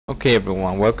Okay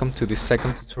everyone, welcome to the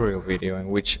second tutorial video in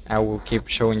which I will keep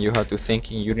showing you how to think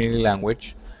in Unity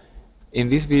language. In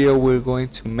this video we're going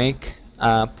to make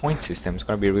a point system. It's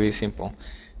going to be really simple.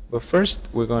 But first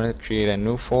we're going to create a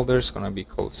new folder. It's going to be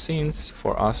called scenes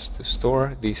for us to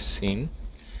store this scene.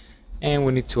 And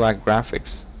we need to add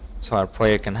graphics so our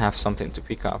player can have something to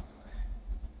pick up.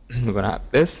 We're going to add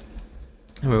this.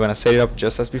 And we're going to set it up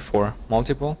just as before.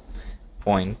 Multiple,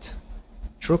 point,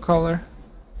 true color,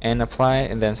 and apply,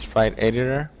 and then sprite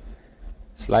editor,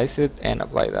 slice it and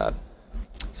apply that.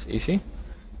 It's easy.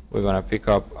 We're gonna pick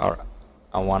up our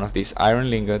one of these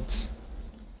iron lingots,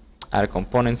 add a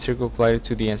component, circle player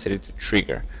to the and set it to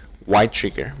trigger, white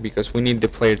trigger, because we need the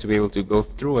player to be able to go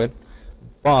through it,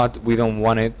 but we don't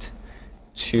want it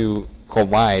to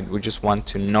collide. We just want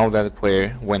to know that the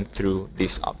player went through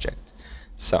this object.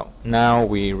 So now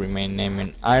we remain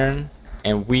naming iron,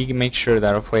 and we make sure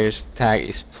that our player's tag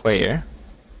is player.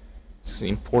 It's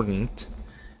important.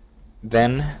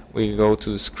 Then we go to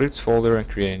the scripts folder and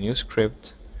create a new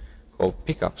script called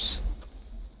pickups.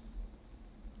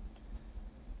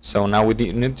 So now we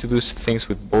need to do things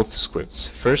with both scripts.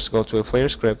 First, go to a player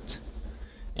script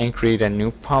and create a new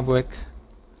public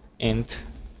int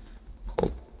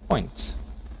called points.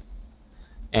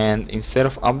 And instead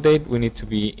of update, we need to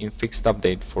be in fixed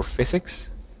update for physics.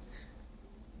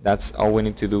 That's all we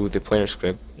need to do with the player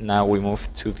script. Now we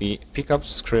move to the pickup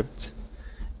script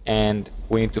and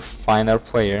we need to find our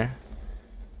player.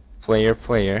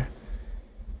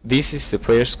 This is the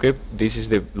player script. This is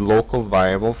the local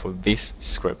variable for this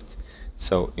script.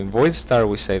 So in void star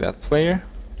we say that player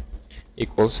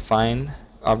equals find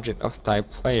object of type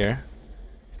player,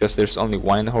 because there's only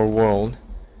one in the whole world,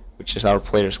 which is our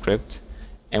player script.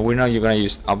 And we know you're gonna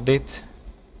use update.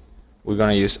 We're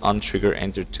gonna use onTrigger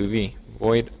enter 2D.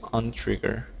 Void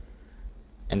onTrigger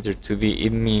enter 2D.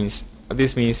 It means, what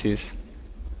this means is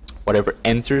whatever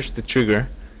enters the trigger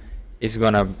is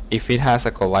gonna, if it has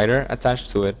a collider attached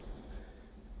to it,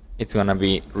 it's gonna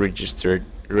be registered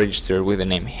with the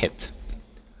name hit.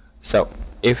 So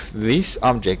if this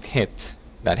object hit,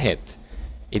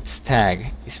 its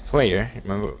tag is player.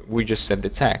 Remember, we just set the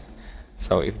tag.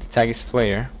 So if the tag is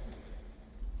player,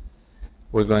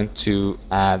 we're going to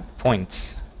add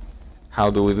points. How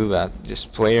do we do that?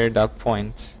 Just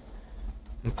player.points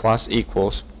plus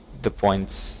equals the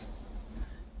points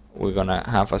we're gonna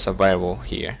have as a variable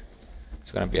here.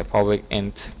 It's gonna be a public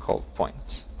int called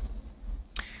points.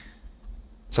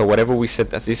 So whatever we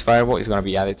set as this variable is gonna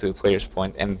be added to the player's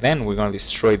point, and then we're gonna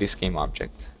destroy this game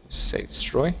object. Just say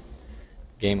destroy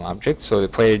game object, so the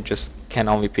player just can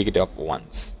only pick it up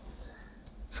once.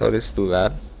 So let's do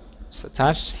that. It's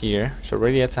attached here. It's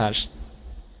already attached.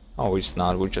 Oh, it's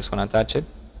not. We're just gonna attach it,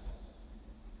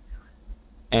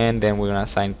 and then we're gonna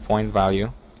assign point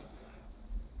value.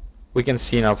 We can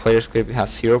see in our player script it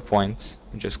has 0 points.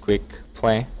 We just click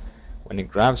play. When it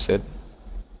grabs it,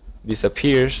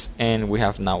 disappears, and we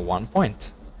have now 1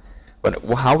 point. But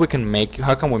how can we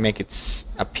make it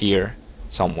appear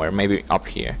somewhere? Maybe up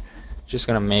here. Just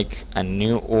gonna make a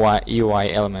new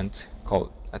UI element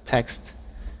called a text.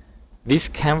 These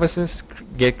canvases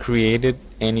get created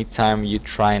anytime you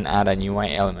try and add a new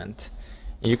UI element.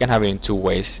 You can have it in two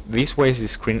ways. This way is the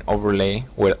screen overlay,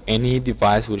 where any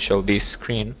device will show this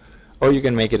screen, or you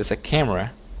can make it as a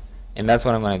camera, and that's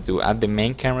what I'm going to do. Add the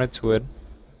main camera to it,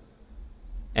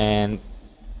 and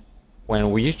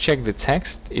when we check the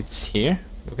text, it's here.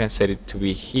 We can set it to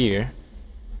be here,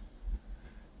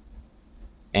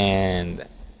 and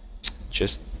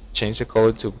just change the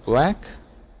color to black.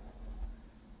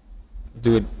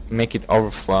 Make it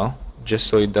overflow just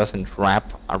so it doesn't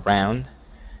wrap around.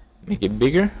 Make it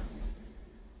bigger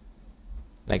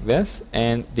like this,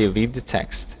 and delete the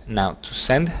text. Now to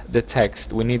send the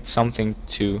text, we need something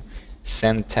to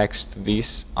send text to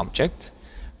this object.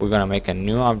 We're gonna make a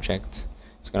new object.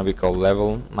 It's gonna be called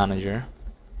level manager,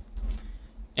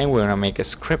 and we're gonna make a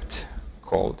script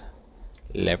called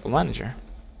level manager.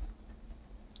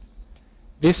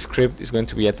 This script is going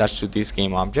to be attached to this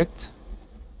game object,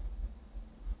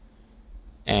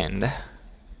 and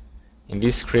in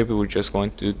this script we're just going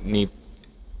to need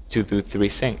to do three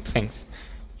things.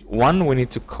 One, we need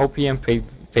to copy and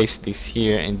paste this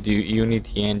here and do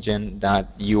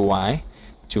unityengine.ui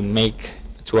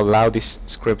to allow this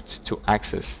script to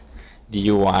access the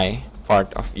UI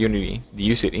part of Unity, the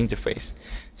user interface.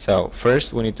 So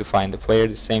first we need to find the player,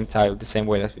 the same type, the same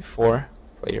way as before,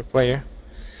 player,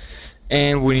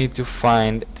 and we need to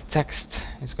find the text.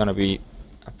 It's gonna be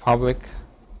a public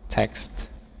text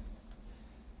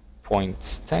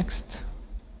points text.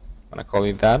 I'm gonna call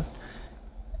it that.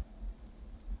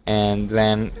 And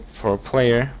then for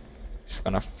player, Just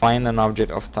gonna find an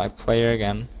object of type player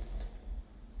again.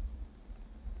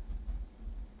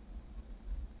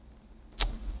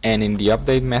 And in the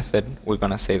update method, we're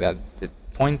gonna say that the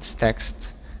points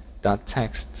text dot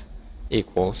text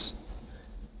equals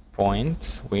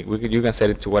points. You can set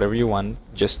it to whatever you want.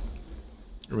 Just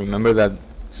remember that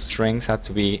strings have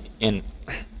to be in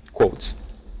quotes.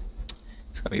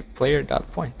 It's gonna be player dot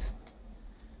point,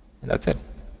 and that's it.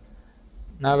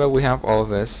 Now that we have all of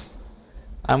this,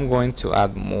 I'm going to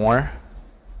add more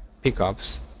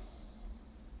pickups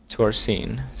to our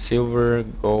scene: silver,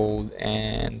 gold,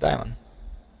 and diamond.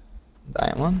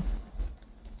 Diamond,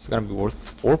 it's gonna be worth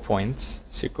 4 points.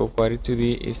 Circle query to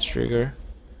the is trigger,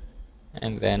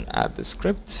 and then add the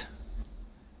script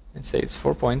and say it's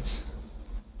 4 points.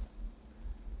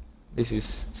 This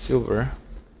is silver,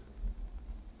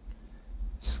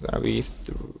 it's gonna be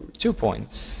 2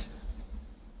 points.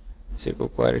 Circle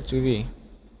query to the,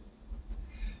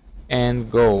 and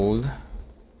gold,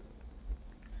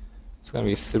 it's gonna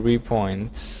be 3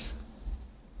 points,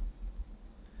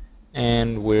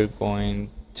 and we're going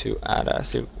to add a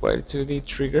circle query to the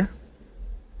trigger,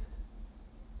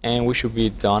 and we should be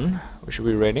done. We should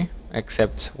be ready,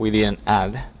 except we didn't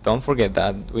add, don't forget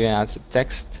that we didn't add the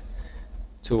text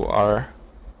to our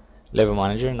level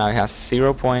manager. Now it has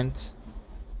 0 points,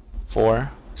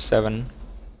 4, 7,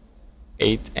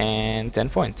 8, and 10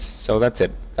 points. So that's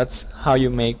it. That's how you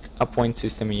make a point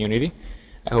system in Unity.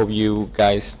 I hope you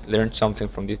guys learned something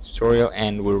from this tutorial,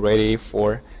 and we're ready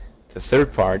for the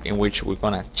third part, in which we're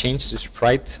gonna change the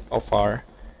sprite of our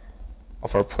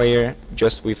player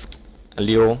just with a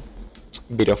little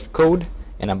bit of code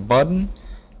and a button.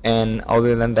 And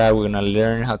other than that, we're gonna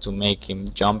learn how to make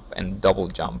him jump and double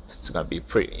jump. It's gonna be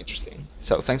pretty interesting.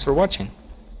 So thanks for watching.